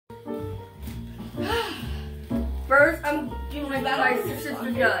First, I'm doing what my sister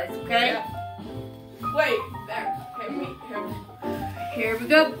does, okay? Yeah. Wait, there. Here we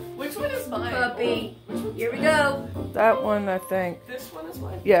go. Which one is mine? Puppy. Here we go. That one, I think. This one is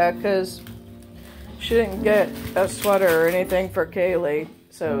mine? Yeah, because she didn't get a sweater or anything for Kaleigh,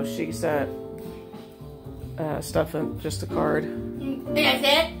 so she sent stuff in just a card. That's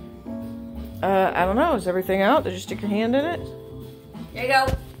it? I don't know. Is everything out? Did you stick your hand in it? There you go.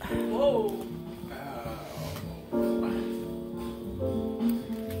 Whoa.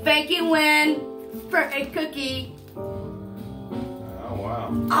 Thank you, Win, for a cookie. Oh, wow.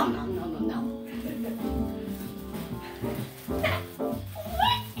 Oh, no.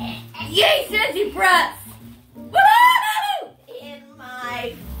 Yay, Sissy Press! Woohoo! In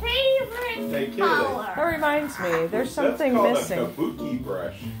my favorite Hey, color. That reminds me. There's something That's missing. called a kabuki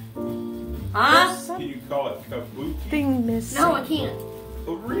brush. Huh? Can you call it kabuki? Something missing. No, I can't.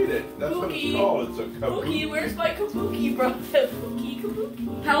 Well, read it. That's what it's Kabuki. called. It's a Kabuki, kabuki. where's my kabuki, bro?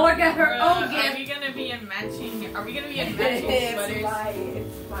 Kabuki. Howard got her own Are gift. we gonna be in matching? Are we gonna be in matching sweaters?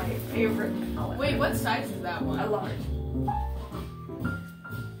 It's my favorite color. Wait, what size is that A one? large.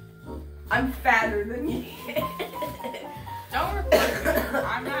 I'm fatter than you. Don't report me.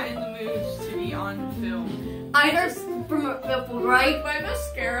 I'm not in the mood to be on film. I heard from a people, right? My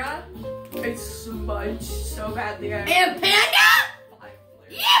mascara, it's smudged so badly. And Panda!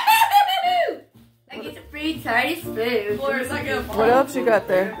 Yahoo! I get a free tiny spoon. Floor is like a What else you got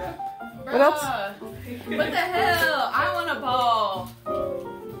there? What else? Bruh, What the hell? I want a ball.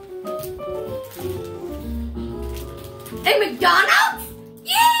 Hey, McDonald's?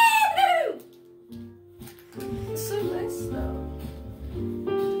 Yahoo! It's so nice though.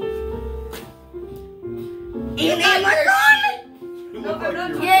 And McDonald's! You look like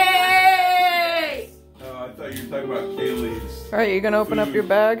you're- Yay! I thought you were talking about Kaleigh's All right, you gonna open up your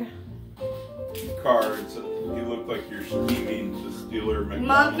bag? cards. You look like you're scheming to steal her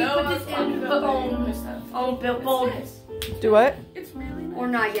Mom, McDonald's. you No, put I'm this talking in about on billboard. What's this? Do what? It's really nice. Or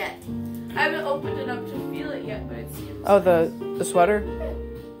not yet. I haven't opened it up to feel it yet, but it seems Oh, the sweater?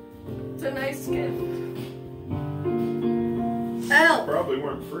 it's a nice gift. Oh. Probably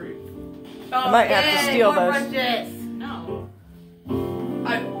weren't free. I might have to Yay, steal more those. bunches. No,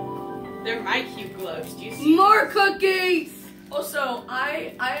 I they're my cute gloves. Do you see? More cookies! also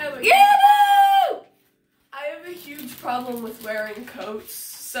I have a Yahoo! I have a huge problem with wearing coats,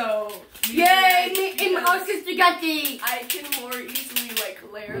 so Yay! Me and my sister got these. I can more easily like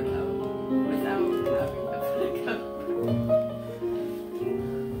layer them without having to put a coat.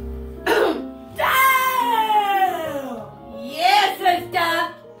 Yes,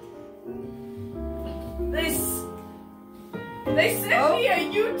 sister! They sent me a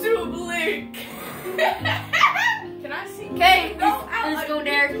YouTube link. Can I see? Okay, No, let's go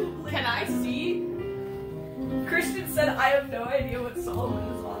there. Can I see? Christian said I have no idea what Solomon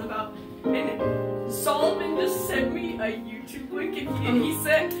is on about. And Solomon just sent me a YouTube link and he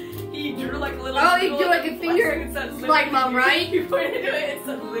said he drew like a little Oh, you do like a finger it said slide, Mom, right? He pointed to it, it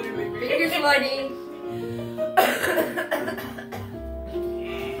said literally me. Finger sliding.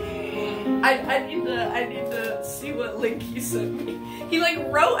 I need to see what link he sent me. He like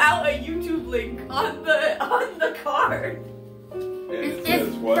wrote out a YouTube link on the card. And it It's says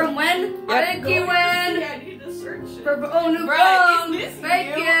what? from when? Thank you, Win. I need to search it. For new Bruh, phone. is this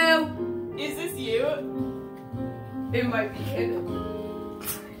Thank you? you. Is this you? It might be hidden.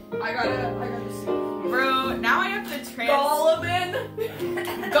 I gotta see. Bro, now I have to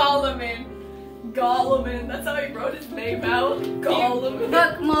Goleman. Goleman. That's how he wrote his name out. Goleman.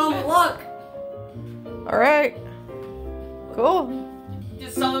 Look, Mom, look. All right. Cool.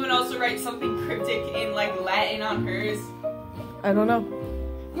 Did Solomon also write something cryptic in like Latin on hers? I don't know.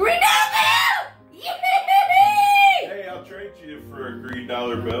 Green apple! Yay! Hey, I'll trade you for a green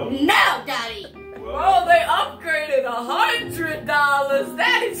dollar bill. No, Daddy. Well, Oh, they upgraded $100.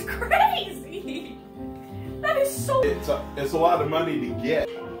 That is crazy. That is so. it's a lot of money to get.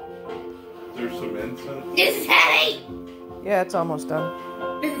 There's some incense. This is heavy. Yeah, it's almost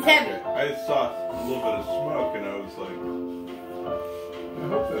done. This is heavy. I saw a little bit of smoke and I was like, I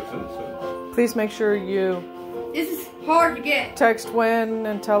hope that's incense. Please make sure you This is hard to get. text Win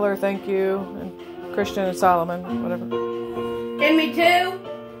and tell her thank you, and Christian and Solomon, whatever. Give me two.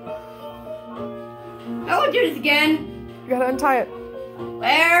 I won't do this again. You gotta untie it.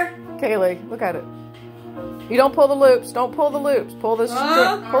 Where? Kaleigh, look at it. You don't pull the loops. Don't pull the loops. Pull the pull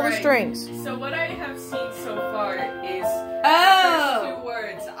the Alright. strings. So what I have seen so far is Oh. there's 2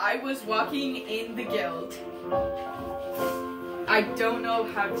 words. I was walking in the guild. I don't know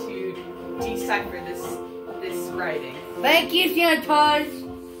how to decipher this writing. Thank you, Santa Claus.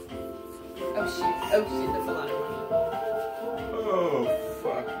 Oh shit, that's a lot of money. Oh,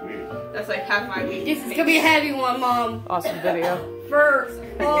 fuck me. That's like half my week. This is gonna be a heavy one, Mom. Awesome video. For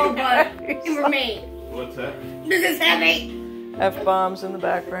all but for me. What's that? This is heavy. F-bombs in the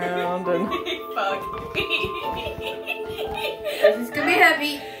background and Fuck. This is gonna be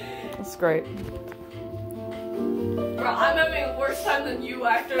heavy. it's great. Bro, I'm having a worse time than you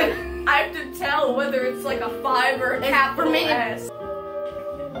after I have to tell whether it's like a 5 or a capital for me. S.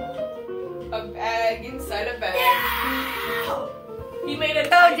 A bag inside a bag. He made a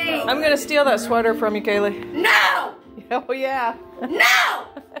Cody. typo. I'm gonna steal that sweater from you, Kaleigh. No! Oh yeah. No!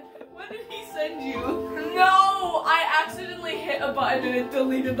 What did he send you? No, I accidentally hit a button and it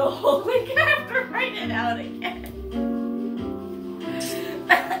deleted the whole link. I have to write it out again.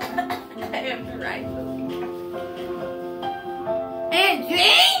 I have to write the link out. And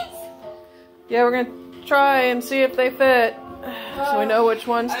jeans? Yeah, we're gonna try and see if they fit. So we know which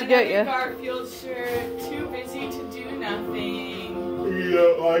ones to get Another you. Garfield shirt. Too busy to do nothing. You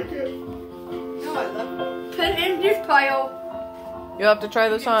don't like it? No, I love it. Put it in this pile. You'll have to try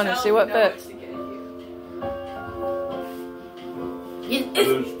this on and see what fits.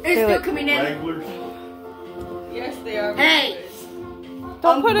 It's still coming in. Wranglers? Yes, they are. Hey.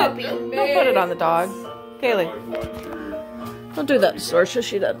 Don't put puppy. it. Don't put it on the dog, Kaleigh. Like ones Don't do that to Sorsha.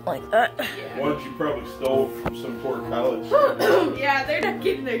 She doesn't like that. ones you probably stole from some poor college. Yeah, they're not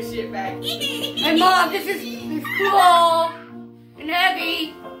getting their shit back. Hey, Mom, this is cool and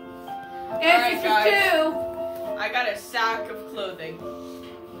heavy. And Alright, this guys. is too. I got a sack of clothing.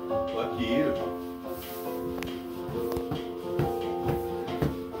 Lucky you.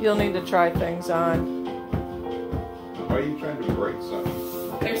 You'll need to try things on. Why are you trying to break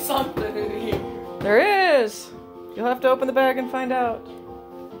something? There's something in here. There is. You'll have to open the bag and find out.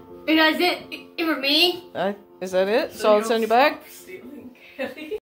 And that's it for me. Is that it? Solid send you back? Stop